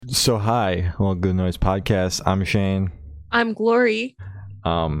So hi, well, Good Noise Podcast. I'm Shane. I'm Glory.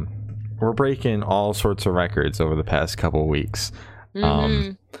 We're breaking all sorts of records over the past couple of weeks.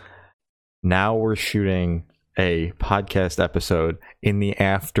 Now we're shooting a podcast episode in the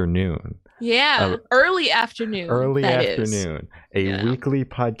afternoon. Yeah, early afternoon. A weekly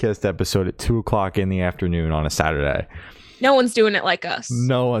podcast episode at 2:00 in the afternoon on a Saturday. No one's doing it like us.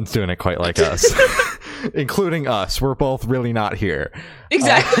 No one's doing it quite like us, including us. We're both really not here.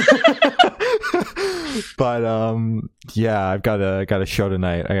 Exactly. But yeah, I've got a show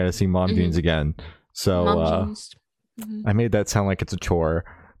tonight. I got to see Mom Jeans again. So I made that sound like it's a chore.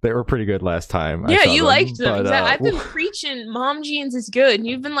 They were pretty good last time. Yeah, you liked them. But, I've been preaching Mom Jeans is good, and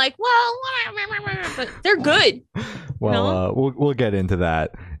you've been like, well, whatever, but they're good. Well, we'll get into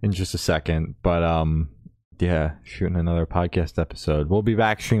that in just a second. But yeah, shooting another podcast episode. We'll be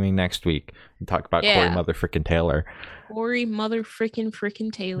back streaming next week and talk about Corey motherfucking Taylor. Corey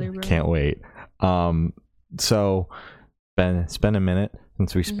motherfucking Taylor, bro. Can't wait. So it's been a minute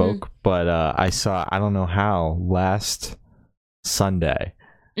since we spoke, but I saw, I don't know how, last Sunday.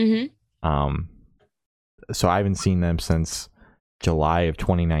 So I haven't seen them since July of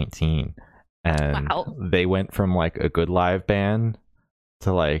 2019, and they went from like a good live band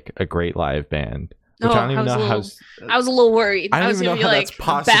to like a great live band. Which I don't even know how. I was a little worried. I don't even know how that's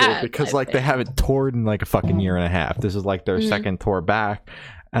possible because like they haven't toured in like a fucking year and a half. This is like their second tour back,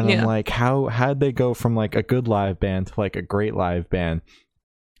 and I'm like, how'd they go from like a good live band to like a great live band?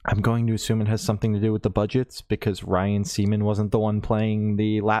 I'm going to assume it has something to do with the budgets because Ryan Seaman wasn't the one playing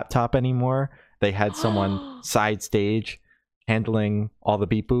the laptop anymore. They had someone side stage handling all the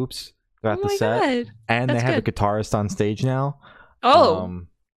beep boops throughout the set, and they have a guitarist on stage now.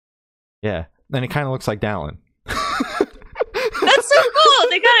 Yeah. And it kind of looks like Dallin. That's so cool.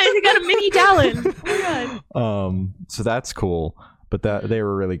 They got a mini Dallin. Oh my god. So that's cool. But they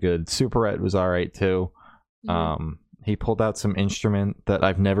were really good. Superette was all right too. He pulled out some instrument that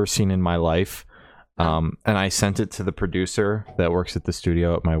I've never seen in my life. And I sent it to the producer that works at the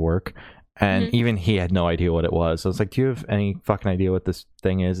studio at my work. And even he had no idea what it was. I was like, do you have any fucking idea what this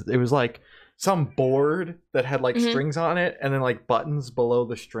thing is? It was like some board that had like strings on it and then like buttons below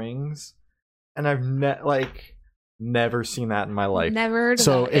the strings. And I've never seen that in my life. Never heard of that.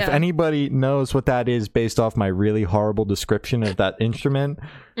 So if anybody knows what that is based off my really horrible description of that instrument,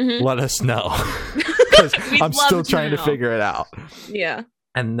 let us know. Because I'm still trying to figure it out. Yeah.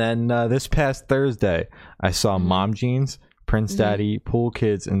 And then this past Thursday, I saw Mom Jeans, Prince Daddy, Pool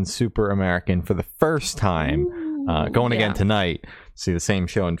Kids, and Super American for the first time. Going again tonight. See the same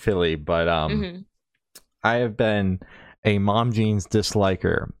show in Philly. But I have been a Mom Jeans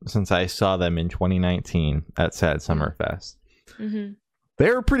disliker since I saw them in 2019 at Sad Summer Fest. They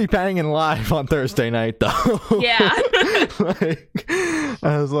were pretty banging live on Thursday night, though. Yeah.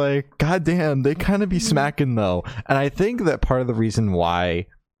 I was like, God damn, they kind of be smacking, though. And I think that part of the reason why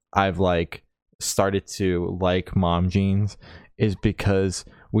I've like started to like Mom Jeans is because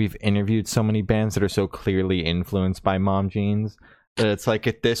we've interviewed so many bands that are so clearly influenced by Mom Jeans that it's like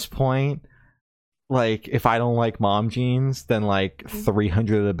at this point, like if I don't like Mom Jeans, then like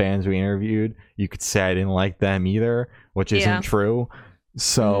 300 of the bands we interviewed, you could say I didn't like them either, which isn't true.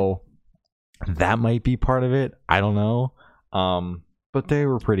 So that might be part of it. I don't know. But they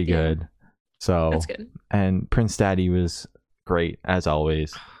were pretty good. So that's good. And Prince Daddy was great as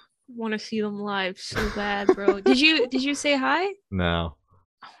always. Want to see them live so bad, bro. Did you say hi? No.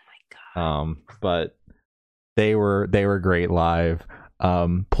 Oh my god. But they were great live.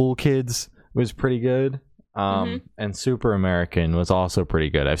 Pool Kids was pretty good. And Super American was also pretty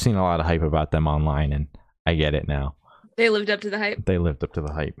good. I've seen a lot of hype about them online, and I get it now. They lived up to the hype.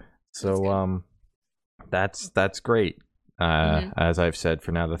 So that's great. As I've said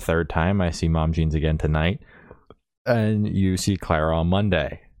for now the third time, I see Mom Jeans again tonight, and you see Clara on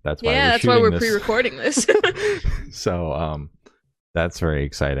Monday. That's why we're pre-recording this. So that's very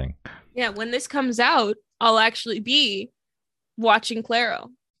exciting. Yeah, when this comes out, I'll actually be watching Claro.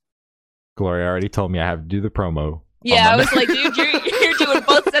 Gloria already told me I have to do the promo. Yeah, I was like, dude, you're doing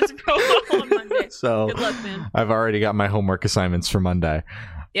both sets of promo on Monday. So good luck, man. I've already got my homework assignments for Monday.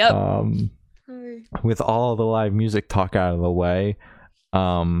 Yep. With all the live music talk out of the way,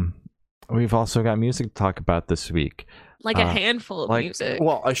 we've also got music to talk about this week. Like a handful of music.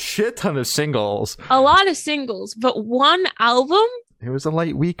 Well, a shit ton of singles. A lot of singles, but one album? It was a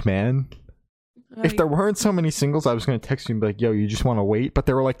light week, man. If there weren't so many singles, I was going to text you and be like, yo, you just want to wait? But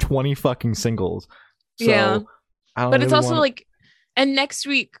there were like 20 fucking singles. So, but it's also like, and next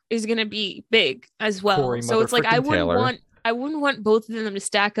week is going to be big as well. So it's like, I wouldn't want I wouldn't want both of them to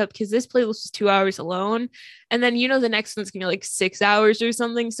stack up because this playlist was 2 hours alone. And then, the next one's going to be like 6 hours or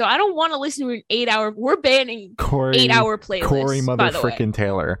something. So I don't want to listen to an 8-hour. We're banning Corey, 8-hour playlists. Corey mother frickin'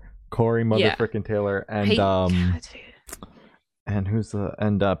 Taylor. Corey mother frickin' Taylor. And, and who's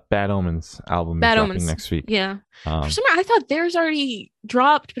Bad Omens album is dropping next week. Yeah. For some reason, I thought theirs already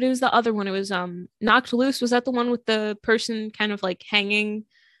dropped, but it was the other one. It was Knocked Loose. Was that the one with the person kind of like hanging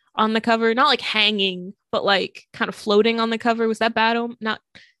on the cover? Not like hanging, but like kind of floating on the cover. Was that Not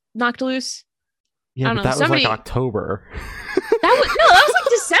Knocked Loose? Yeah, but that was like October. That was like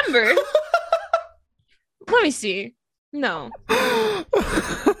December. Let me see. No.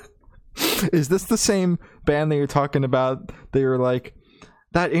 Is this the same band that you're talking about? They were like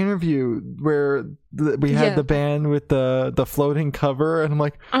that interview where we had the band with the floating cover, and I'm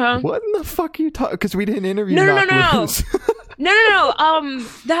like, what in the fuck are you talking? Because we didn't interview. No.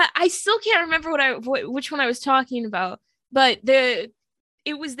 That I still can't remember which one I was talking about, but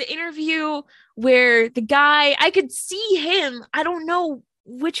it was the interview where the guy, I could see him. I don't know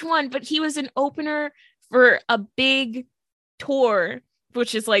which one, but he was an opener for a big tour,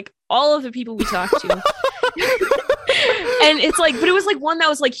 which is like all of the people we talked to. And it's like, but it was like one that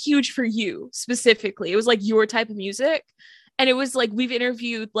was like huge for you specifically. It was like your type of music. And it was like, we've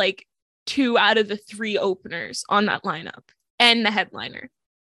interviewed like 2 out of the 3 openers on that lineup and the headliner.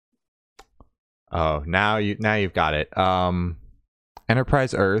 Oh, now you've got it.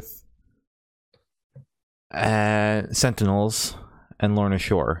 Enterprise Earth, Sentinels, and Lorna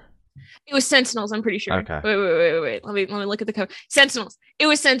Shore. It was Sentinels, I'm pretty sure. Okay. Wait. Let me look at the cover. Sentinels. It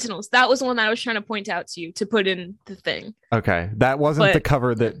was Sentinels. That was the one that I was trying to point out to you to put in the thing. Okay. That wasn't the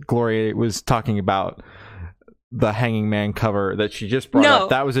cover that Gloria was talking about. The Hanging Man cover that she just brought up.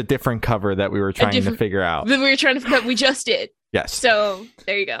 That was a different cover that we were trying to figure out. That we just did. Yes. So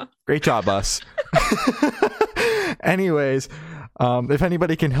there you go. Great job, us. Anyways, if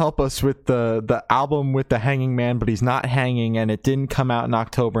anybody can help us with the album with the Hanging Man, but he's not hanging, and it didn't come out in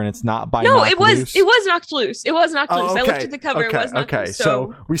October, and it's not by Knocked Loose. It was Knocked Loose. It was Knocked Loose. Okay. I looked at the cover. It was Knocked Loose.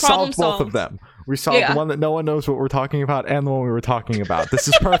 So we solved both of them. We solved the one that no one knows what we're talking about and the one we were talking about. This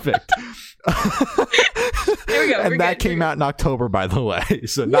is perfect. There we go. And that came out in October, by the way.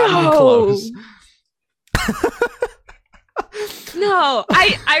 So not even close. No,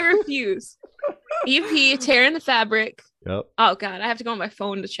 I refuse. EP Tearing the Fabric. Yep. Oh god, I have to go on my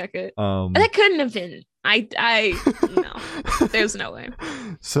phone to check it. That couldn't have been. No. There's no way.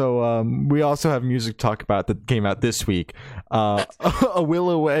 So we also have music to talk about that came out this week. A Will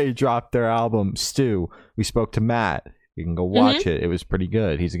Away dropped their album Stew. We spoke to Matt. You can go watch it. It was pretty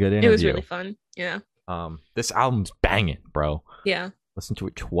good. He's a good interview. It was really fun. Yeah. This album's banging, bro. Yeah. Listen to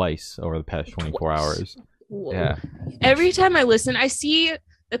it twice over the past 24 hours. Whoa. Yeah. Every time I listen, I see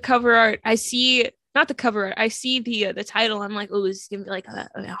the cover art. I see not the cover art. I see the title. I'm like, oh, this is gonna be like a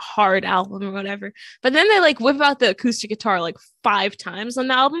hard album or whatever. But then they like whip out the acoustic guitar like 5 times on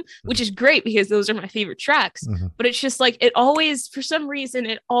the album, which is great because those are my favorite tracks. Mm-hmm. But it's just like it always, for some reason,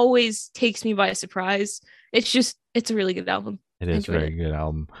 it always takes me by surprise. It's a really good album. It is a very good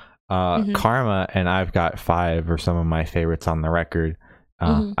album. Karma and I've Got 5 are some of my favorites on the record.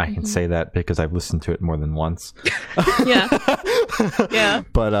 I can say that because I've listened to it more than once. Yeah.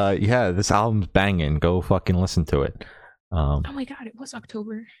 But this album's banging. Go fucking listen to it. Oh my god, it was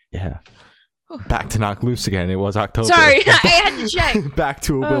October. Yeah. Back to Knocked Loose again. It was October. Sorry, I had to check. Back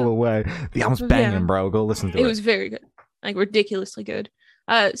to A Will Away. The album's banging, bro. Go listen to it. It was very good. Like ridiculously good.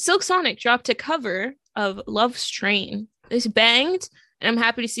 Silk Sonic dropped a cover of Love Strain. This banged, and I'm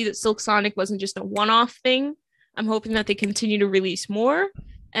happy to see that Silk Sonic wasn't just a one-off thing. I'm hoping that they continue to release more,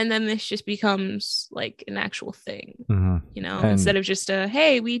 and then this just becomes like an actual thing, instead of just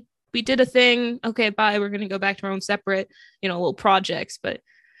hey, we did a thing. Okay, bye. We're going to go back to our own separate, little projects, but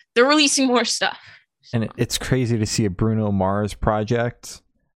they're releasing more stuff. So. And it's crazy to see a Bruno Mars project,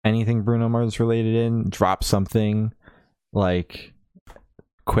 anything Bruno Mars related in, drop something like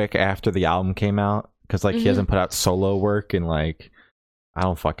quick after the album came out. Cause like he hasn't put out solo work in like, I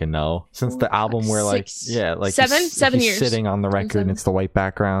don't fucking know. Since the album where like, seven years sitting on the record and it's the white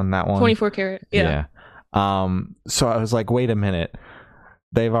background, that one. 24 karat. Yeah. So I was like, wait a minute.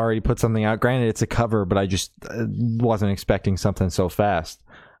 They've already put something out. Granted, it's a cover, but I just wasn't expecting something so fast.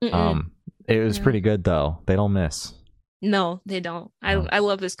 It was pretty good though. They don't miss. No, they don't. I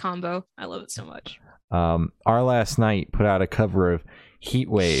love this combo. I love it so much. Our Last Night put out a cover of Heat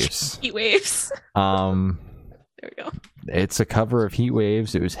Waves. Heat Waves. There we go. It's a cover of Heat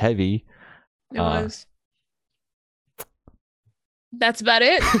Waves. It was heavy. It was. That's about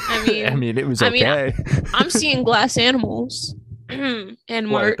it. I mean, it was okay. I'm seeing Glass Animals in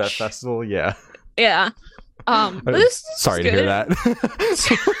March. That festival, yeah. Yeah. But this Sorry is to hear good.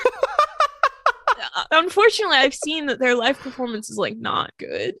 that. Unfortunately, I've seen that their live performance is like not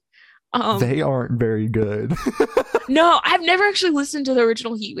good. They aren't very good. No, I've never actually listened to the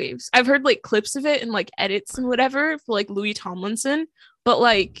original Heat Waves. I've heard like clips of it and like edits and whatever for like Louis Tomlinson, but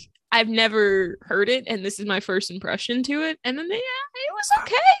like I've never heard it, and this is my first impression to it. And then it was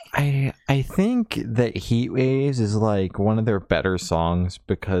okay. I think that Heat Waves is like one of their better songs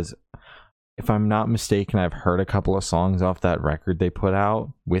because if I'm not mistaken, I've heard a couple of songs off that record they put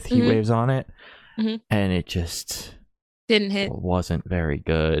out with Heat Waves on it, and it just didn't hit. Wasn't very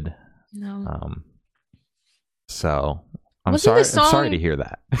good. No. So I'm Wasn't sorry. I'm sorry to hear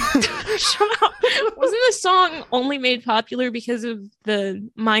that. Shut up. Wasn't the song only made popular because of the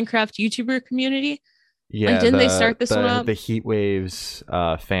Minecraft YouTuber community? Yeah. Like, didn't they start this one up? The Heat Waves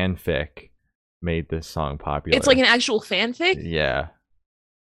fanfic made this song popular. It's like an actual fanfic? Yeah.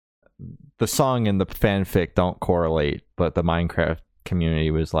 The song and the fanfic don't correlate, but the Minecraft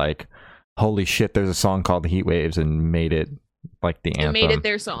community was like, holy shit, there's a song called The Heat Waves, and made it like the anthem. It made it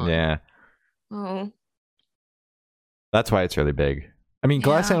their song. Yeah. Oh. That's why it's really big. I mean,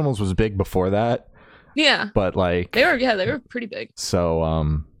 Glass Animals was big before that. Yeah. But like they were pretty big.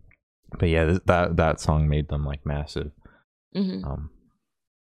 So but yeah, that song made them like massive. Cool.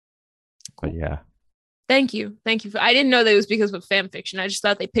 But yeah. Thank you. I didn't know that it was because of fan fiction. I just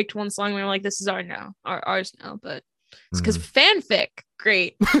thought they picked one song and they were like, this is ours now. But it's because fanfic.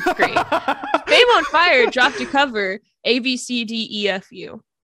 Great. Fame on Fire dropped a cover, ABCDEFU.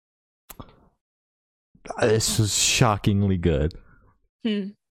 This was shockingly good.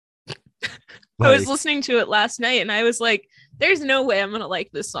 I was listening to it last night and I was like, there's no way I'm gonna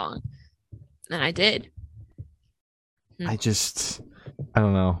like this song. And I did. I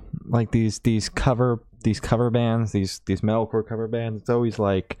don't know. Like these cover bands, these metalcore cover bands, it's always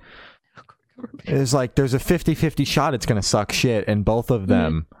like there's a 50-50 shot it's gonna suck shit, and both of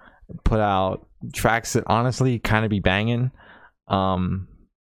them put out tracks that honestly kind of be banging.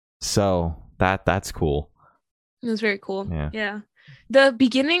 So that's cool. It was very cool. Yeah. The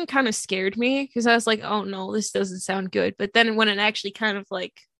beginning kind of scared me because I was like, oh no, this doesn't sound good. But then when it actually kind of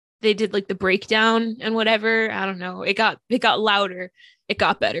like they did like the breakdown and whatever, I don't know, it got louder, it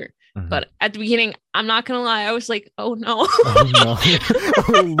got better. But at the beginning, I'm not gonna lie, I was like, oh no. Oh no.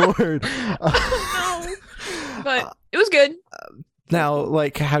 Oh Lord. Oh, no. But it was good. Now,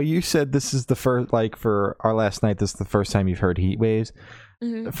 like how you said this is the first, like for our last night, this is the first time you've heard Heat Waves.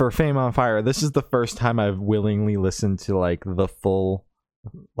 For Fame on Fire, this is the first time I've willingly listened to like the full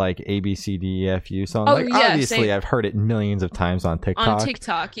like ABCDEFU song. Oh, like yeah, obviously same. I've heard it millions of times on TikTok.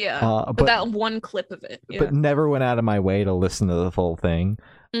 But that one clip of it. But never went out of my way to listen to the full thing.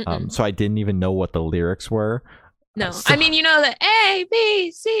 So I didn't even know what the lyrics were. No, I mean, you know the A,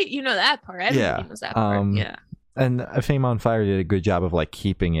 B, C, you know that part. Everybody knows that part. And Fame on Fire did a good job of like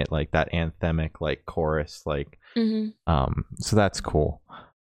keeping it like that anthemic like chorus, like so that's cool.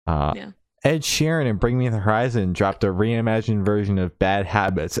 Ed Sheeran and Bring Me the Horizon dropped a reimagined version of Bad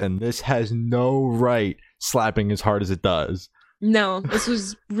Habits, and this has no right slapping as hard as it does. No, this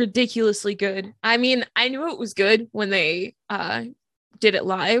was ridiculously good. I mean, I knew it was good when they did it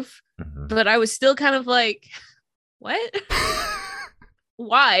live, but I was still kind of like, what?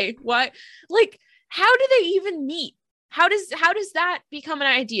 Why? Like, how do they even meet? How does that become an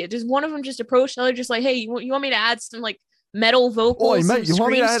idea? Does one of them just approach the other, just like, hey, you want me to add some like metal vocals? Mate, you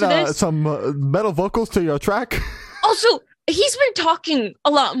want me to add some metal vocals to your track? Also, he's been talking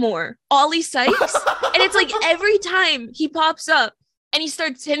a lot more, Ollie Sykes, and it's like every time he pops up and he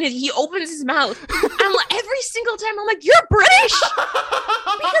starts hitting it, he opens his mouth. I'm like, every single time I'm like, you're British?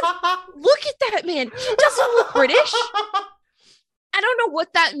 Because look at that man. He doesn't look British. I don't know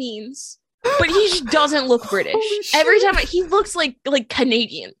what that means, but he just doesn't look British. Every time he looks like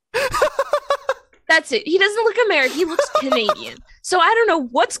Canadian. That's it. He doesn't look American. He looks Canadian. So I don't know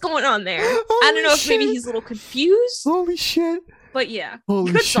what's going on there. I don't know if maybe he's a little confused. Holy shit. But yeah.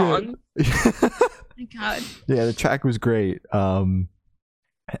 Holy good shit. song. My God. Yeah, the track was great. And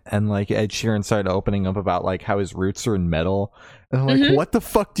like Ed Sheeran started opening up about like how his roots are in metal. And I'm like, what the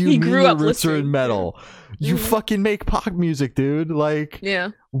fuck do you mean your roots are in metal? You fucking make pop music, dude. Like,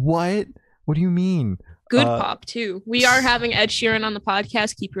 what? What do you mean? Good pop too. We are having Ed Sheeran on the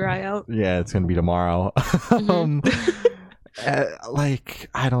podcast. Keep your eye out. Yeah, it's gonna be tomorrow. Like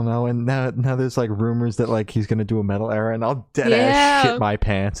I don't know, and now there's like rumors that like he's gonna do a metal era, and I'll dead ass shit my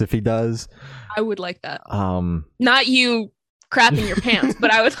pants if he does. I would like that. Not you crapping your pants, but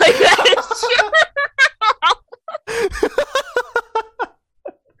I would like that.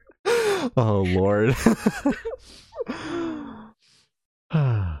 Oh Lord.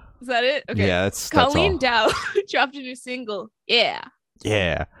 Is that it? Okay. Yeah, that's Colleen all. Dow dropped a new single. Yeah.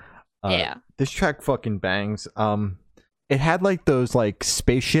 Yeah. Yeah. This track fucking bangs. It had like those like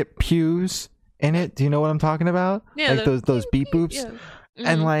spaceship pews in it. Do you know what I'm talking about? Yeah, like those beep boops. Yeah.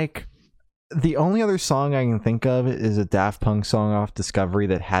 And like the only other song I can think of is a Daft Punk song off Discovery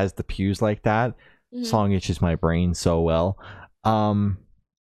that has the pews like that. Song itches my brain so well. And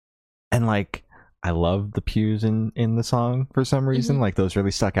like I love the pews in the song for some reason. Like those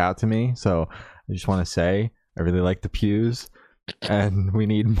really stuck out to me. So I just want to say I really like the pews. And we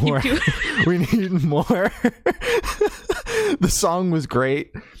need more. We need more. The song was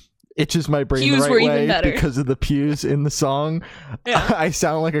great. Itches my brain Pews the were right even way better. because of the pews in the song. Yeah. I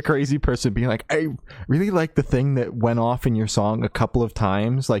sound like a crazy person being like, I really like the thing that went off in your song a couple of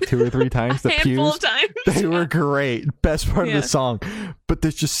times, like 2 or 3 times. The handful pews, of times. they were great. Best part of Yeah. the song. But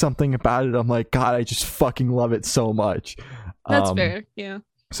there's just something about it. I'm like, God, I just fucking love it so much. That's fair. Yeah.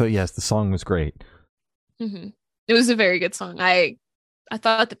 So yes, the song was great. It was a very good song. I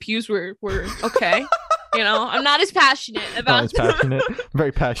thought the pews were okay. You know, I'm not as passionate about Not as passionate. I'm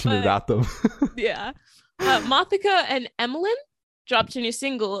very passionate But- about them. Yeah. Mothica and Emmeline dropped a new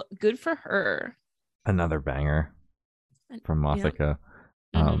single, Good for Her. Another banger from Yeah.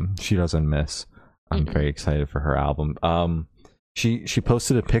 Mothica. She doesn't miss. I'm very excited for her album. She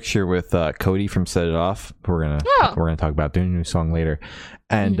posted a picture with Cody from Set It Off. We're gonna talk about doing a new song later,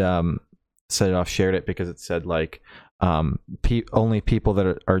 and Set It Off shared it because it said like only people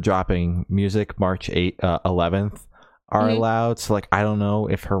that are dropping music March 11th are allowed. So like I don't know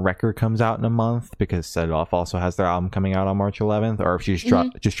if her record comes out in a month because Set It Off also has their album coming out on March 11th, or if she's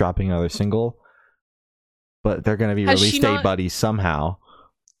just dropping another single. But they're gonna be Has release she date not- buddies somehow.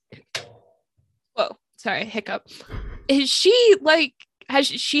 Whoa, sorry, hiccup. Is she like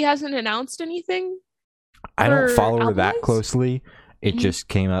she hasn't announced anything? I don't for follow her that album-wise? closely. It just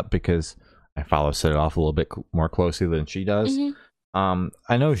came up because I follow Set It Off a little bit more closely than she does.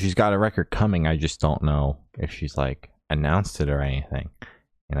 I know she's got a record coming. I just don't know if she's like announced it or anything.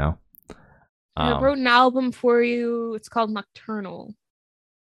 You know. I wrote an album for you. It's called Nocturnal.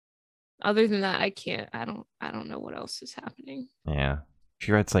 Other than that, I can't. I don't know what else is happening. Yeah.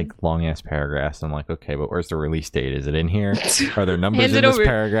 She writes like long ass paragraphs. I'm like, okay, but where's the release date? Is it in here? Are there numbers Hand in it this over.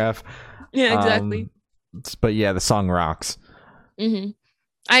 paragraph? Yeah, exactly. But yeah, the song rocks.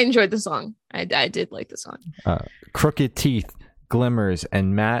 I enjoyed the song. I did like the song. Crooked Teeth, Glimmers,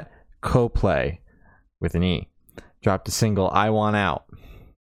 and Matt Coplay with an E dropped a single, I Want Out.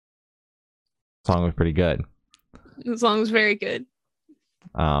 Song was pretty good. The song was very good.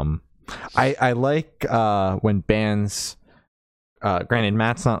 I like when bands granted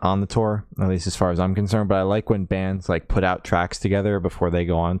Matt's not on the tour, at least as far as I'm concerned, but I like when bands like put out tracks together before they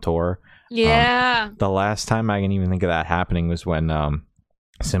go on tour. Yeah. The last time I can even think of that happening was when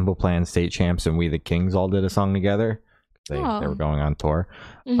Simple Plan, State Champs, and We the Kings all did a song together. They were going on tour.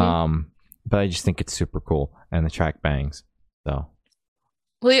 But I just think it's super cool and the track bangs. So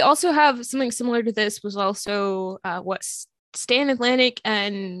Well, you also have something similar to this was also Stan Atlantic,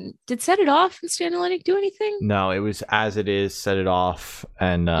 and did Set It Off and Stan Atlantic do anything? no, it was As It Is, Set It Off,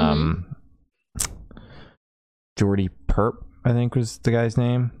 and Jordy Perp, I think was the guy's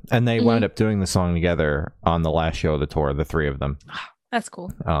name. And they wound up doing the song together on the last show of the tour, the three of them. That's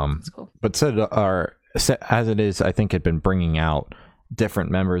cool. That's cool. But As It Is, I think had been bringing out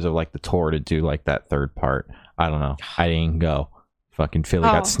different members of like the tour to do like that third part. I don't know. I didn't go. Fucking Philly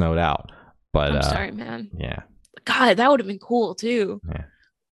got snowed out. But I'm sorry, man. Yeah. God, that would have been cool too. Yeah.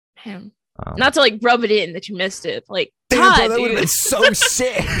 Man. Not to like rub it in that you missed it. Like, Damn, God, bro, that would dude. have been so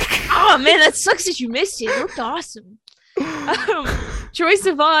sick. Oh man, that sucks that you missed it. It looked awesome. Troye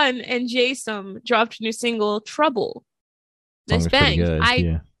Sivan and Jason dropped a new single, Trouble. Song This was pretty banged. good, I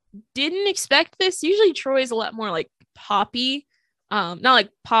yeah. didn't expect this. Usually Troy's a lot more like poppy. Not like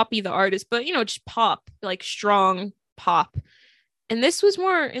Poppy the artist, but you know, just pop, like strong pop. And this was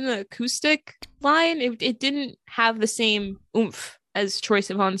more in the acoustic line. It didn't have the same oomph as Troye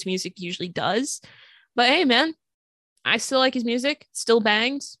Sivan's music usually does. But hey, man, I still like his music. Still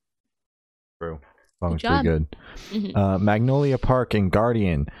bangs. True. Song was Good job. pretty good. Magnolia Park and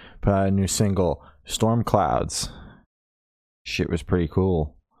Guardian put out a new single, Storm Clouds. Shit was pretty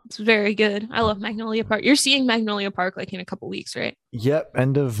cool. It's very good. I love Magnolia Park. You're seeing Magnolia Park like in a couple weeks, right? Yep,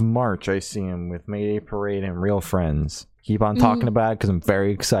 end of March I see him with Mayday Parade and Real Friends. Keep on talking about it because I'm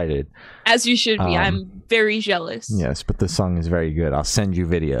very excited. As you should be. I'm very jealous. Yes, but the song is very good. I'll send you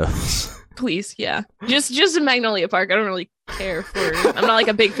videos. Please, yeah. Just in Magnolia Park. I don't really care for. I'm not like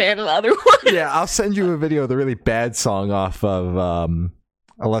a big fan of the other one. Yeah, I'll send you a video of the really bad song off of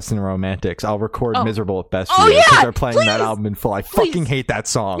A Lesson in Romantics. I'll record Oh. Miserable at Best Oh, for you because yeah! they're playing that Please! album in full. I Please! fucking hate that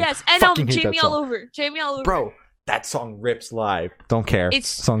song. Yes, and Fucking hate Jamie that All song. Over. Jamie All Over. Bro, that song rips live. Don't care. It's-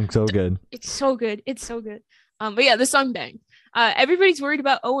 Song's so good. It's so good. It's so good. But yeah, the song bang. Everybody's worried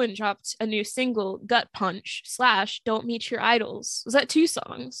about Owen dropped a new single, Gut Punch / Don't Meet Your Idols. Was that 2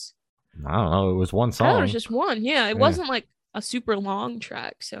 songs? I don't know. It was one I thought it song. was just one. Yeah, it Yeah. wasn't like a super long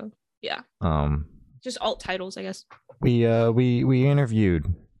track. So yeah, just alt titles, I guess. We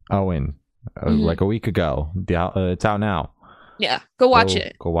interviewed Owen Mhm. like a week ago. It's out now. Yeah, go watch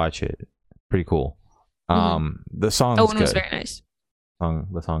it. Go watch it. Pretty cool. Mhm. The song's Owen good. was very nice.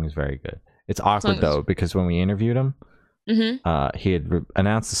 The song is very good. It's awkward Song is- though because when we interviewed him, Mm-hmm. he had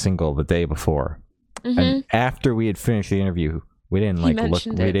announced the single the day before, Mm-hmm. and after we had finished the interview, we didn't He like look.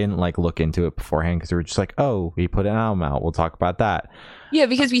 mentioned We it. didn't like look into it beforehand because we were just like, oh, he put an album out. We'll talk about that. Yeah,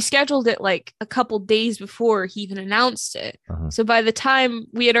 because we scheduled it like a couple days before he even announced it. Uh-huh. So by the time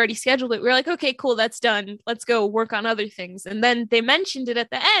we had already scheduled it, we were like, okay, cool, that's done. Let's go work on other things. And then they mentioned it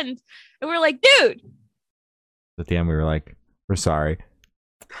at the end, and we are like, dude. At the end, we were like, we're sorry.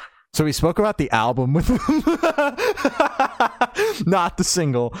 So we spoke about the album with him, not the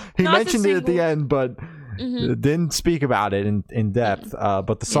single. He Not the mentioned it at the single. end, but Mhm. didn't speak about it in depth.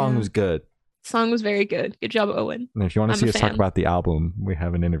 But the song Yeah. was good. Song was very good. Good job, Owen. And if you want to I'm see a us talk fan. about the album, we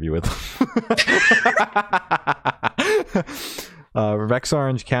have an interview with him. Rex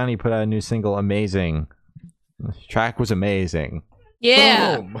Orange County put out a new single, Amazing. The track was amazing.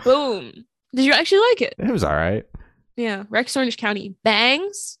 Yeah. Boom. Boom. Did you actually like it? It was all right. Yeah. Rex Orange County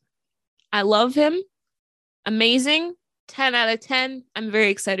bangs. I love him. Amazing. 10 out of 10. I'm very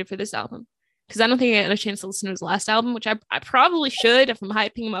excited for this album because I don't think I had a chance to listen to his last album, which I probably should if I'm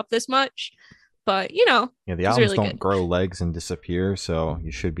hyping him up this much. But, you know, Yeah, the It was albums really don't good. grow legs and disappear, so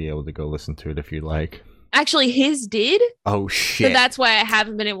you should be able to go listen to it if you like. actually his did. Oh So shit! that's why I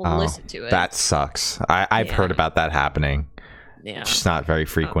haven't been able to Oh, listen to it. That sucks. I've Yeah. heard about that happening. yeah. Just not very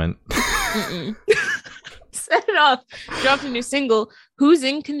frequent. Mm-mm. Set it off. Dropped a new single, Who's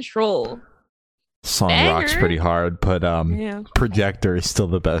in Control? Song Banger. rocks pretty hard, but Yeah. Projector is still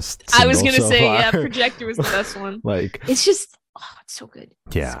the best. I was single gonna so say, yeah, far. Projector was the best one. Like, It's just, it's so good.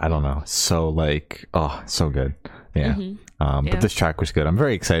 yeah, I don't know. So like, oh, so good. Yeah. Mhm. But Yeah. this track was good. I'm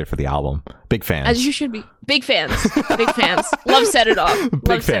very excited for the album. Big fan. As you should be. Big fans. Big fans. Love Set It Off. Big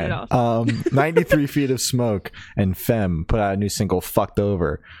Love Set fan. It Off. 93 Feet of Smoke and Femme put out a new single, Fucked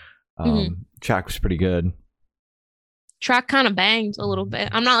Over. Mhm. Track was pretty good. Track kind of banged a little bit.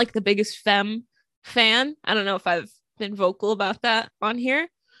 I'm not like the biggest Femme fan. I don't know if I've been vocal about that on here,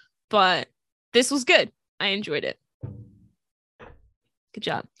 but this was good. I enjoyed it. Good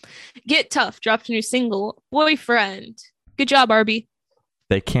job. Get Tough dropped a new single, Boyfriend. Good job, Arby.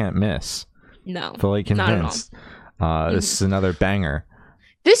 They can't miss. No. Fully Not at all. convinced. This is another banger.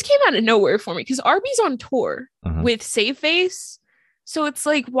 This came out of nowhere for me because Arby's on tour Mhm. with Save Face. So it's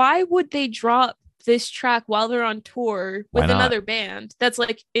like, why would they drop this track while they're on tour Why with not? another band that's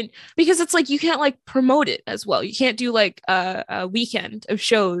like because it's like you can't like promote it as well. You can't do like a weekend of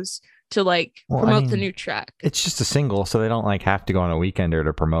shows to like Well, I promote the mean, new track. It's just a single, so they don't like have to go on a weekender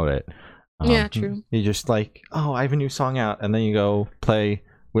to promote it. Yeah, true. You just like, oh, I have a new song out, and then you go play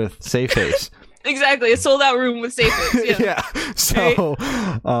with Safe Face. Exactly, a sold out room with Save Face. Yeah. Yeah. So,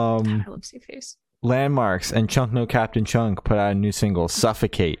 I love Save Face. Landmarks and Chunk No Captain Chunk put out a new single,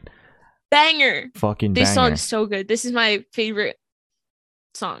 Suffocate. Banger. Fucking This banger. song's so good. This is my favorite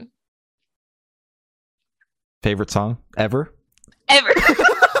song Favorite song ever? ever.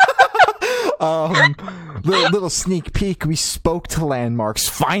 Little sneak peek. We spoke to Landmarks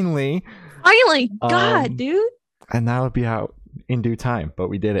finally, Finally, God, Um, dude. and that'll be out in due time. But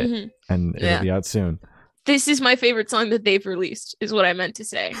we did it, Mhm. and Yeah. it'll be out soon. This is my favorite song that they've released, is what I meant to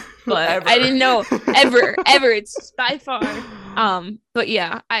say. But Ever. I didn't know ever. It's by far. But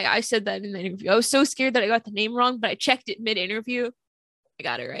yeah, I said that in the interview. I was so scared that I got the name wrong, but I checked it mid-interview. I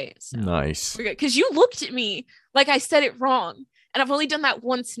got it right. So Nice. we're good. Because you looked at me like I said it wrong. And I've only done that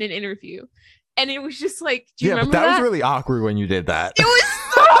once in an interview. And it was just like, do you Yeah, but remember that was really awkward when you did that. It was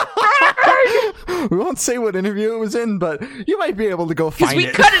so bad! We won't say what interview it was in, but you might be able to go Because find we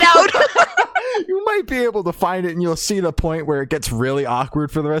it. cut it out. You might be able to find it, and you'll see the point where it gets really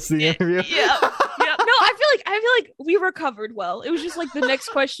awkward for the rest of the interview. Yeah. No, I feel like we recovered well. It was just like the next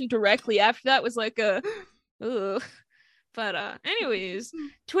question directly after that was like a ugh. But anyways,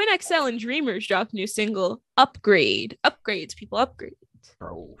 Twin XL and Dreamers dropped a new single, Upgrade. Upgrades, people, upgrade.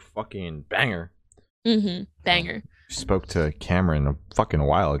 Oh, fucking banger. Banger. Spoke to Cameron a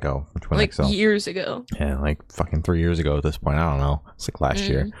while ago from Twin Like XL. years ago. Yeah, like fucking 3 years ago at this point. I don't know. It's like last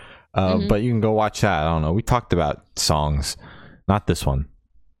year. Mhm. But you can go watch that. I don't know. We talked about songs. Not this one.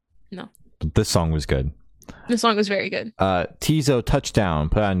 No. But this song was good. The song was very good. Tizo Touchdown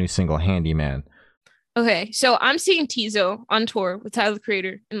put out a new single, Handyman. Okay, so I'm seeing Tizo on tour with Tyler the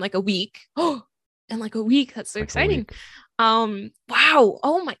Creator in like a week. Oh, in like a week. That's so Like a exciting. week. Wow.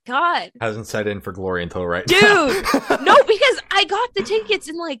 Oh my God. Hasn't set in for Glory until right Dude, now. no, because I got the tickets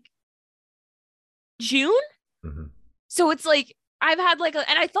in like June. Mhm. So it's like I've had like and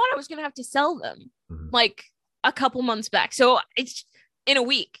I thought I was gonna have to sell them Mhm. like a couple months back. So it's in a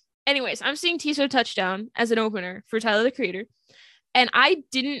week. Anyways, I'm seeing Tizo Touchdown as an opener for Tyler the Creator. And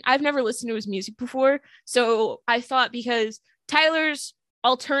I've never listened to his music before. So I thought because Tyler's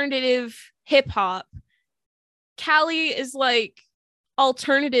alternative hip hop, Callie is like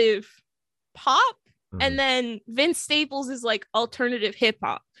alternative pop, Mhm. and then Vince Staples is like alternative hip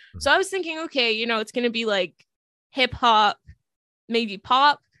hop. So I was thinking, okay, it's going to be like hip hop, maybe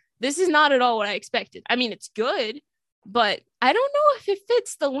pop. This is not at all what I expected. I mean, it's good, but I don't know if it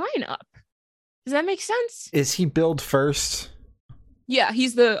fits the lineup. Does that make sense? Is he billed first? Yeah,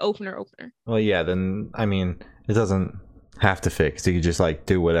 he's the opener. Well, yeah, then, I mean, it doesn't have to fit, because he could just, like,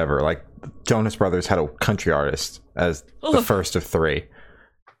 do whatever. Like, Jonas Brothers had a country artist as the Ugh. first of three.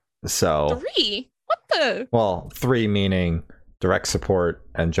 So, 3? What the? well, 3 meaning direct support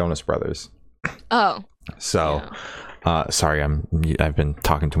and Jonas Brothers. Oh. So, Yeah. Sorry, I've been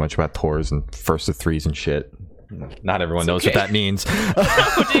talking too much about tours and first of threes and shit. Not everyone knows okay. what that means. No,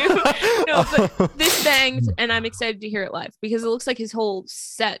 dude. No, but this banged, and I'm excited to hear it live because it looks like his whole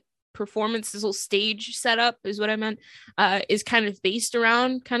set performance, his whole stage setup is what I meant, is kind of based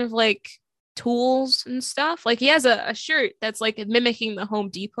around kind of like tools and stuff. Like he has a shirt that's like mimicking the Home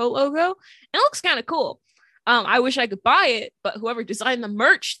Depot logo, and it looks kind of cool. I wish I could buy it, but whoever designed the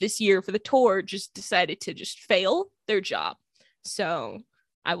merch this year for the tour just decided to just fail their job. So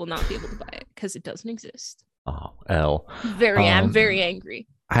I will not be able to buy it because it doesn't exist. Oh, L. I'm very angry.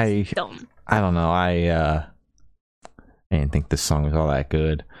 Dumb. I don't know. I didn't think this song was all that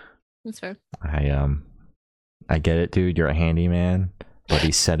good. That's fair. I get it, dude. You're a handyman, but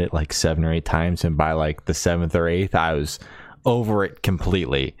he said it like 7 or 8 times, and by like the 7th or 8th, I was over it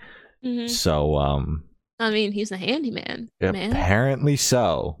completely. Mm-hmm. So, I mean, he's a handyman, man. Apparently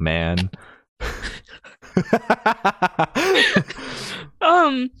so, man.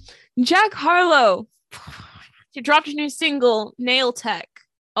 Jack Harlow, he dropped a new single, Nail Tech.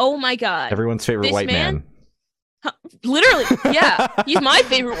 Oh my God. Everyone's favorite This white man. Literally, yeah. He's my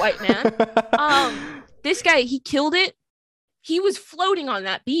favorite white man. This guy, he killed it. He was floating on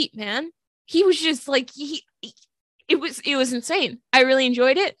that beat, man. He was just like it was insane. I really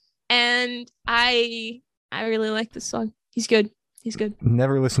enjoyed it, and I really like this song. He's good.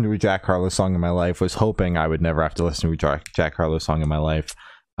 Never listened to a Jack Harlow song in my life. Was hoping I would never have to listen to a Jack Harlow song in my life.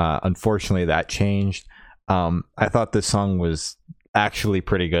 Unfortunately, that changed. I thought this song was actually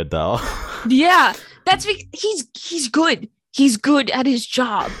pretty good, though. Yeah, that's he's good. He's good at his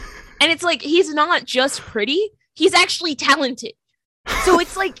job, and it's like he's not just pretty. He's actually talented. So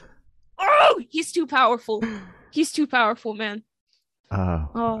it's like, oh, he's too powerful. He's too powerful, man.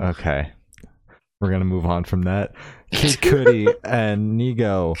 Oh, okay. We're gonna move on from that. Kid Cudi and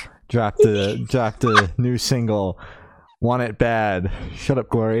Nigo dropped a new single, "Want It Bad." Shut up,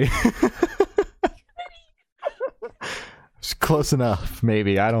 Glory. It's close enough,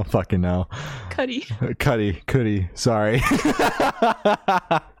 maybe. I don't fucking know. Cudi. Sorry.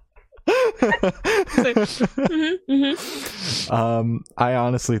 I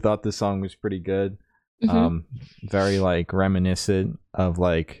honestly thought this song was pretty good. Very like reminiscent of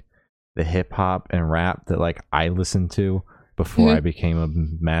like the hip hop and rap that like I listened to before I became a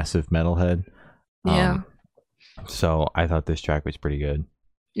massive metalhead. Yeah. So I thought this track was pretty good.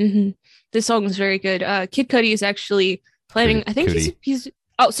 This song was very good. Kid Cudi is actually planning. I think he's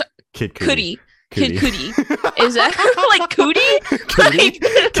Kid Cudi. Kid Cudi. Is that like Cudi?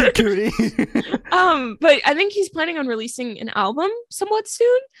 Kid Cudi. But I think he's planning on releasing an album somewhat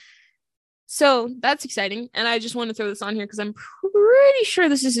soon. So that's exciting. And I just want to throw this on here because I'm pretty sure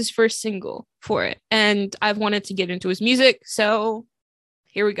this is his first single for it. And I've wanted to get into his music. So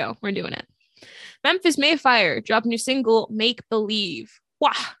here we go. We're doing it. Memphis Mayfire dropped a new single, Make Believe.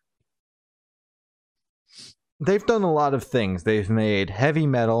 Wow. They've done a lot of things. They've made heavy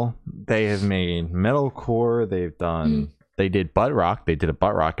metal. They have made metalcore. They've done. They did butt rock. They did a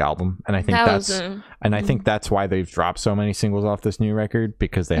butt rock album, and I think I think that's why they've dropped so many singles off this new record,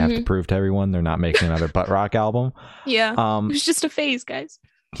 because they have to prove to everyone they're not making another butt rock album. Yeah, it was just a phase, guys.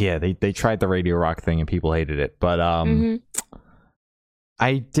 Yeah, they tried the radio rock thing and people hated it, but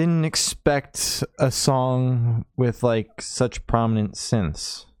I didn't expect a song with like such prominent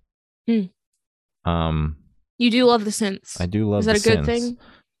synths. You do love the synths. I do love. Is that the a good synths. thing?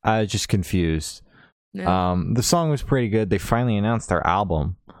 I was just confused. No. The song was pretty good. They finally announced their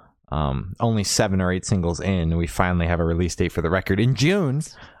album. Only 7 or 8 singles in, we finally have a release date for the record in June.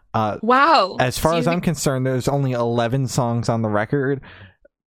 Wow. As far as I'm concerned, there's only 11 songs on the record.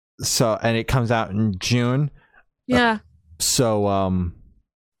 So, and it comes out in June. Yeah. So,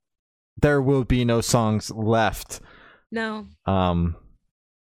 there will be no songs left. No.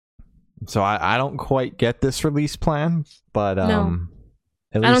 So I don't quite get this release plan, but No.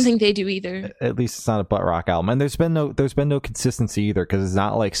 I don't think they do either. At least it's not a butt rock album, and there's been no consistency either, because it's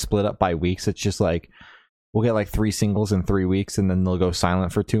not like split up by weeks. It's just like we'll get like 3 singles in 3 weeks, and then they'll go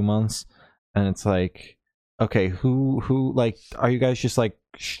silent for 2 months, and it's like, okay, who like, are you guys just like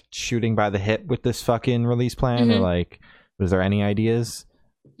shooting by the hip with this fucking release plan, or like, was there any ideas?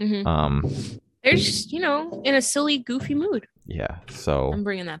 They're just, in a silly, goofy mood. Yeah, so I'm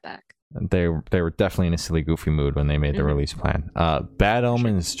bringing that back. They were definitely in a silly, goofy mood when they made the release plan. Bad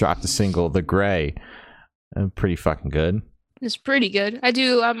Omens dropped a single, The Gray. Pretty fucking good. It's pretty good. I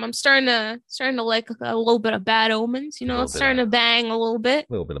do. I'm starting to like a little bit of Bad Omens. It's starting to bang a little bit.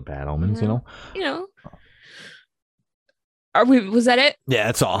 A little bit of Bad Omens, Was that it? Yeah,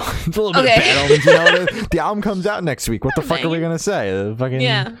 that's all. It's a little bit of Bad Omens. The album comes out next week. What the fuck are we gonna say?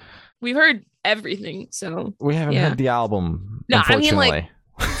 Yeah, we've heard everything, so we haven't heard the album. No, I mean, unfortunately.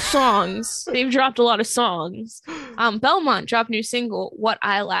 songs. They've dropped a lot of songs. Belmont dropped a new single, What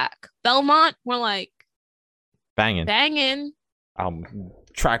I Lack. Belmont, we're like banging.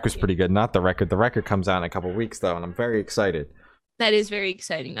 Track was pretty good, not the record. The record comes out in a couple weeks though, and I'm very excited. That is very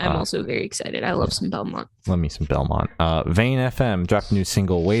exciting. I'm also very excited. I love some Belmont. Love me some Belmont. Vane FM dropped a new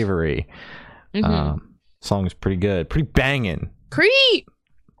single, Wavery. Song is pretty good, pretty banging. Creep,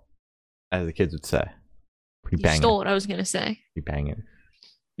 as the kids would say. Pretty you banging. stole what I was gonna say. Pretty banging.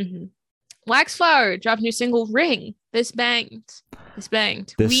 Waxflower dropped a new single, Ring. This banged.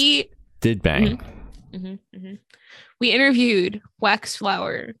 We did bang. We interviewed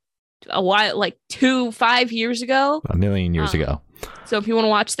Waxflower a while, like 5 years ago. A million years ago. So if you want to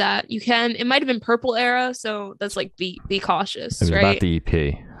watch that, you can. It might have been Purple Era, so that's like be cautious. It was right? about the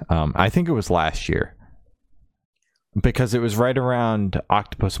EP. I think it was last year, because it was right around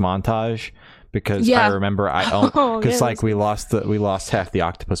Octopus Montage. Because I remember we lost half the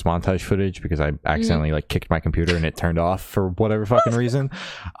Octopus Montage footage because I accidentally like kicked my computer and it turned off for whatever fucking reason.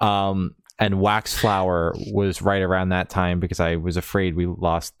 And Waxflower was right around that time because I was afraid we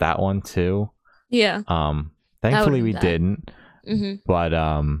lost that one too. Yeah. Thankfully we didn't. But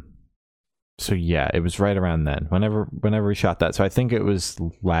so yeah, it was right around then. Whenever we shot that, so I think it was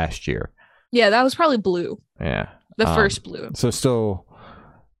last year. Yeah, that was probably Blue. Yeah. The first Blue. So still.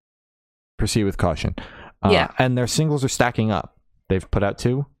 Proceed with caution. And their singles are stacking up. They've put out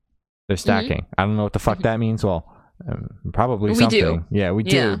 2. They're stacking. I don't know what the fuck that means. Well, probably something. Do. Yeah, we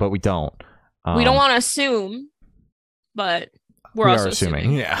do, but we don't. We don't want to assume, but we are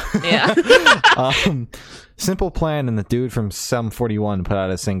assuming. Yeah. Simple Plan and the dude from Sum 41 put out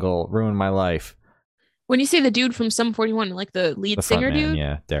a single, Ruin My Life. When you say the dude from Sum 41, like the lead singer dude?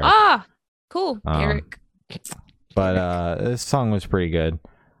 Yeah, Derek. Ah, cool. Derek. But this song was pretty good.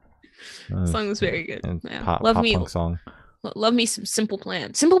 Song was very good. Yeah. Punk song. Love me some Simple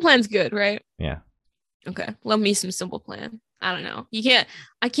Plan. Simple Plan's good, right? Yeah. Okay. Love me some Simple Plan. I don't know.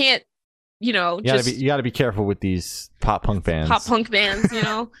 I can't, you gotta be careful with these pop punk bands.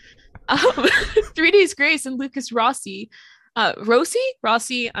 3 Days Grace and Lucas Rossi.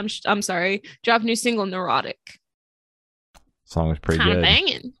 Rossi, I'm sorry, dropped a new single, Neurotic. Song was pretty good.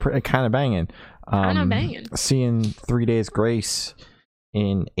 Kind of banging. Seeing 3 Days Grace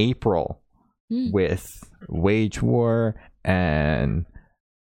in April with Wage War and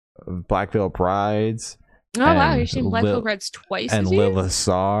Black Veil Brides. Oh wow, you're seeing Black Veil Brides twice. And Lilith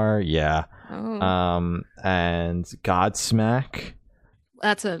Czar, yeah. Oh. And Godsmack.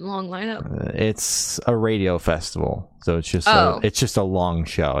 That's a long lineup. It's a radio festival, so it's just a long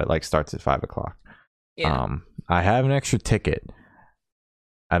show. It like starts at 5:00. Yeah. I have an extra ticket.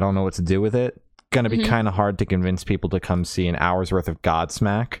 I don't know what to do with it. Gonna be kind of hard to convince people to come see an hour's worth of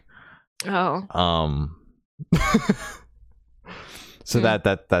Godsmack. Oh. So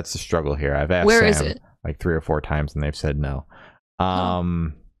that's the struggle here. I've asked Where Sam is it? like 3 or 4 times and they've said no.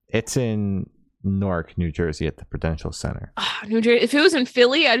 It's in Newark, New Jersey at the Prudential Center. New Jersey. If it was in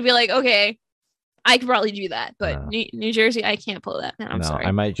Philly, I'd be like, okay, I could probably do that. But New Jersey, I can't pull that. I'm sorry.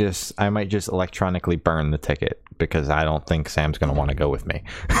 I might just electronically burn the ticket because I don't think Sam's gonna want to go with me.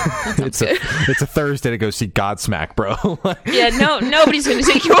 It's a Thursday to go see Godsmack, bro. Yeah, nobody's gonna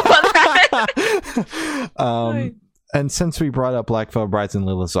take you up on that. And since we brought up Black Veil Brides and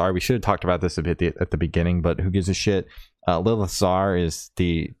Lilith Czar, we should have talked about this a bit at the beginning, but who gives a shit? Lilith Czar is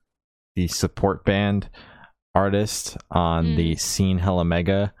the support band artist on the Scene Hella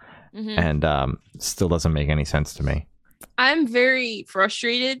Mega, and still doesn't make any sense to me. I'm very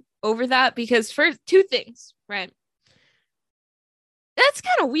frustrated over that because for two things, right? That's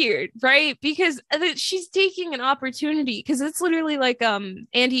kind of weird, right? Because she's taking an opportunity, because it's literally like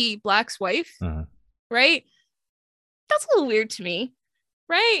Andy Black's wife, right? That's a little weird to me,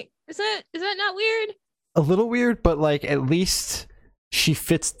 right? Is that not weird? A little weird, but like at least she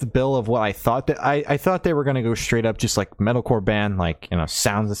fits the bill of what I thought. That I thought they were gonna go straight up just like metalcore band, like, you know,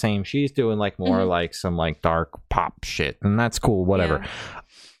 sounds the same. She's doing like more like some like dark pop shit, and that's cool, whatever.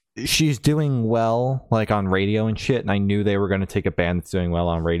 She's doing well like on radio and shit, and I knew they were going to take a band that's doing well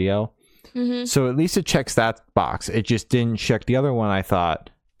on radio, so at least it checks that box. It just didn't check the other one I thought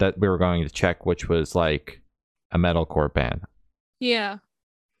that we were going to check, which was like a metalcore band.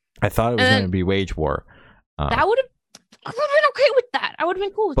 I thought it was going to be Wage War. I would have been okay with that. I would have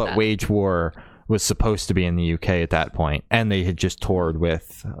been cool with that. But Wage War was supposed to be in the UK at that point, and they had just toured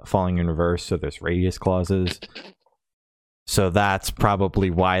with Falling in Reverse, so there's radius clauses. So that's probably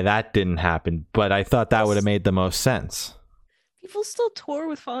why that didn't happen. But I thought that would have made the most sense. People still tour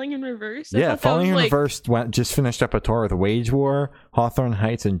with Falling in Reverse? Yeah, Falling in Reverse just finished up a tour with Wage War, Hawthorne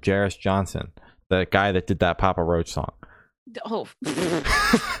Heights, and Jarris Johnson, the guy that did that Papa Roach song. Oh.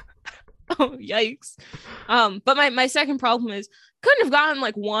 Oh, yikes. But my second problem is, couldn't have gotten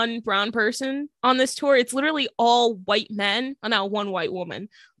like one brown person on this tour. It's literally all white men, and now one white woman.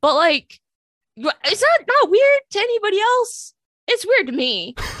 But like, is that not weird to anybody else? It's weird to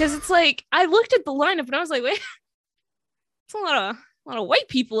me, because it's like I looked at the lineup and I was like, wait, it's a lot of white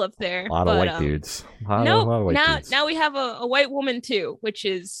people up there. A lot of white dudes. Now we have a white woman too, which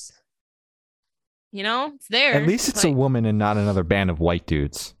is, you know, it's there. At least it's like a woman and not another band of white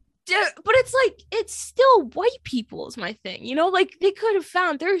dudes. But it's like, it's still white people is my thing, you know, like they could have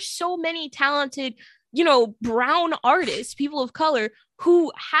found, there's so many talented, you know, brown artists, people of color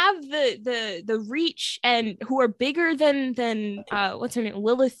who have the reach and who are bigger than what's her name,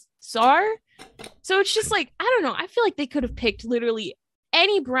 Lilith Czar. So it's just like, I don't know, I feel like they could have picked literally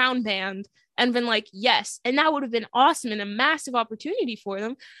any brown band and been like, yes, and that would have been awesome and a massive opportunity for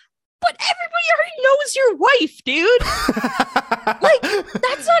them. But everybody already knows your wife, dude. Like,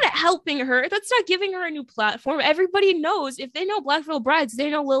 that's not helping her. That's not giving her a new platform. Everybody knows. If they know Black Veil Brides, they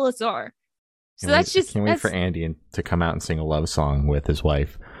know Lilith Czar. So Can't wait for Andy to come out and sing a love song with his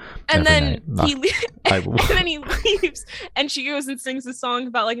wife. And then he leaves, and she goes and sings a song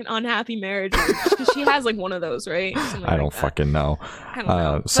about like an unhappy marriage. She has like one of those, right? I don't fucking know.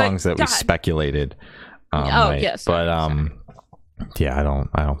 Songs that we speculated. Yes. But yeah, I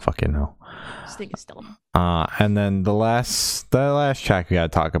don't fucking know. I just think it's dumb. And then the last track we gotta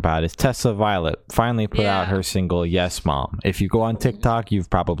talk about is Tessa Violet finally put out her single Yes Mom. If you go on TikTok,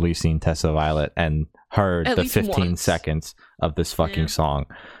 you've probably seen Tessa Violet and heard the 15 seconds of this fucking song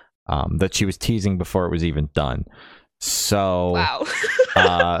that she was teasing before it was even done. So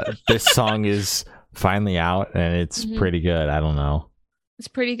wow. This song is finally out and it's pretty good. I don't know. It's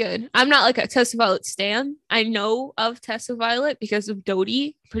pretty good. I'm not like a Tessa Violet stan. I know of Tessa Violet because of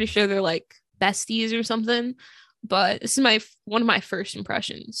Dodie. Pretty sure they're like besties or something. But this is one of my first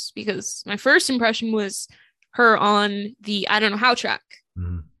impressions, because my first impression was her on the I Don't Know How track,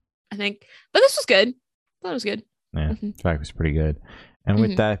 I think. But this was good. I thought it was good. Yeah, the track was pretty good. And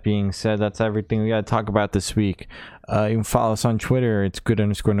with that being said, that's everything we got to talk about this week. You can follow us on Twitter. It's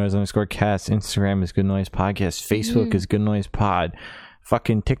good_noise_cast. Instagram is Good Noise Podcast. Facebook is Good Noise Pod.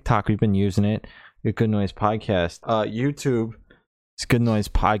 Fucking TikTok, we've been using it. Good Noise Podcast. YouTube is Good Noise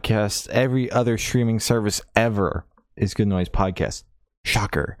Podcast. Every other streaming service ever is Good Noise Podcast.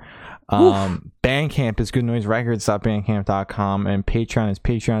 Shocker. Bandcamp is goodnoiserecords.bandcamp.com, and Patreon is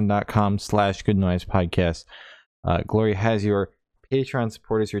patreon.com/Good Noise Podcast. Gloria has your Patreon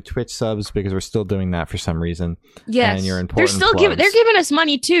supporters, your Twitch subs, because we're still doing that for some reason. Yes, and your important they're giving us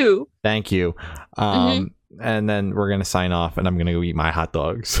money too. Thank you. And then we're gonna sign off, and I'm gonna go eat my hot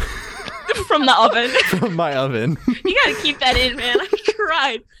dogs from the oven. From my oven. You gotta keep that in, man. I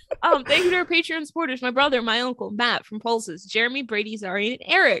cried. Thank you to our Patreon supporters: my brother, my uncle, Matt from Pulses, Jeremy, Brady, Zari, and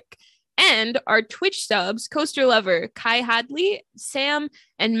Eric. And our Twitch subs: Coaster Lover, Kai Hadley, Sam,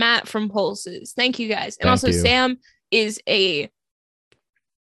 and Matt from Pulses. Thank you guys. And also, Sam is a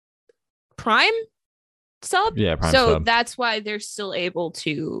Prime sub, Prime sub. That's why they're still able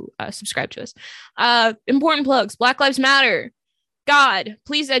to subscribe to us. Important plugs: Black Lives Matter. God,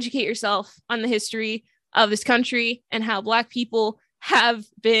 please educate yourself on the history of this country and how Black people have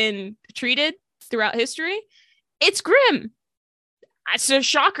been treated throughout history. It's grim. It's a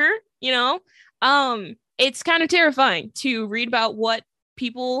shocker, you know. it's kind of terrifying to read about what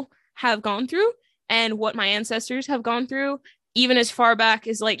people have gone through and what my ancestors have gone through, even as far back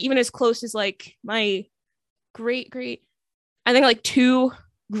as like, even as close as like my great, I think like two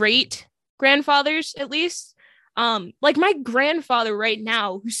great grandfathers at least. Like my grandfather right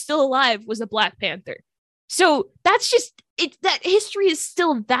now, who's still alive, was a Black Panther. So that's just it. That history is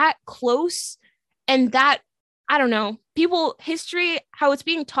still that close, and that I don't know. People history, how it's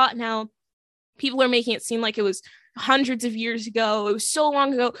being taught now, people are making it seem like it was hundreds of years ago. It was so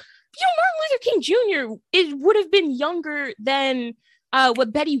long ago. You know, Martin Luther King Jr. It would have been younger than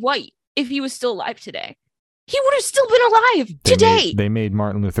what Betty White if he was still alive today. He would have still been alive today. They made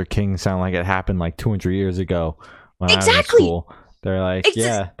Martin Luther King sound like it happened like 200 years ago. When exactly. I was in school. They're like,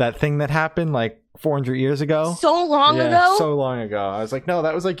 yeah, that thing that happened like 400 years ago. So long ago. So long ago. I was like, no,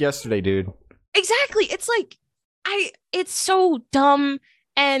 that was like yesterday, dude. Exactly. It's like, it's so dumb.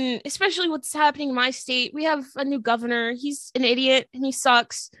 And especially what's happening in my state. We have a new governor. He's an idiot and he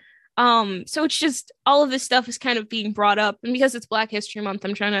sucks. So it's just all of this stuff is kind of being brought up. And because it's Black History Month,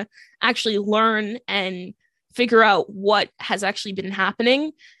 I'm trying to actually learn and figure out what has actually been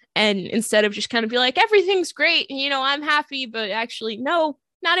happening. And instead of just kind of be like, everything's great, and, you know, I'm happy, but actually, no,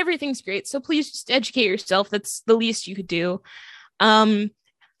 not everything's great. So please just educate yourself. That's the least you could do.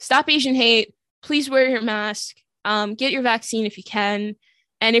 Stop Asian hate. Please wear your mask. Get your vaccine if you can.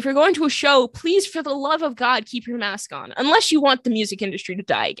 And if you're going to a show, please, for the love of God, keep your mask on. Unless you want the music industry to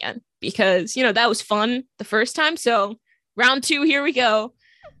die again. Because, you know, that was fun the first time. So round 2, here we go.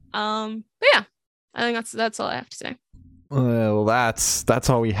 But yeah, I think that's all I have to say. Well, that's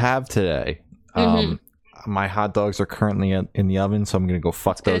all we have today. My hot dogs are currently in the oven, so I'm gonna go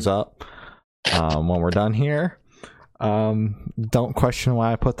fuck those up when we're done here. Don't question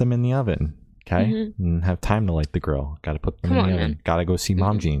why I put them in the oven. Okay, and have time to light the grill. Got to put them in the oven. Man. Got to go see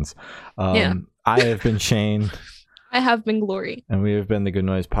Mom Jeans. I have been Shane. I have been Glory. And we have been the Good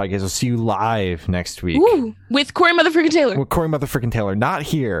Noise Podcast. We'll see you live next week. Ooh, with Corey Motherfucking Taylor. With Corey Motherfucking Taylor. Not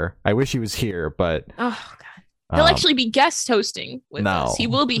here. I wish he was here, but... Oh, God. He'll actually be guest hosting with us. He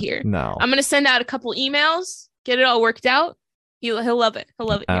will be here. No. I'm going to send out a couple emails, get it all worked out. He'll love it. He'll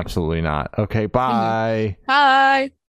love it. Absolutely not. Okay, bye. Bye.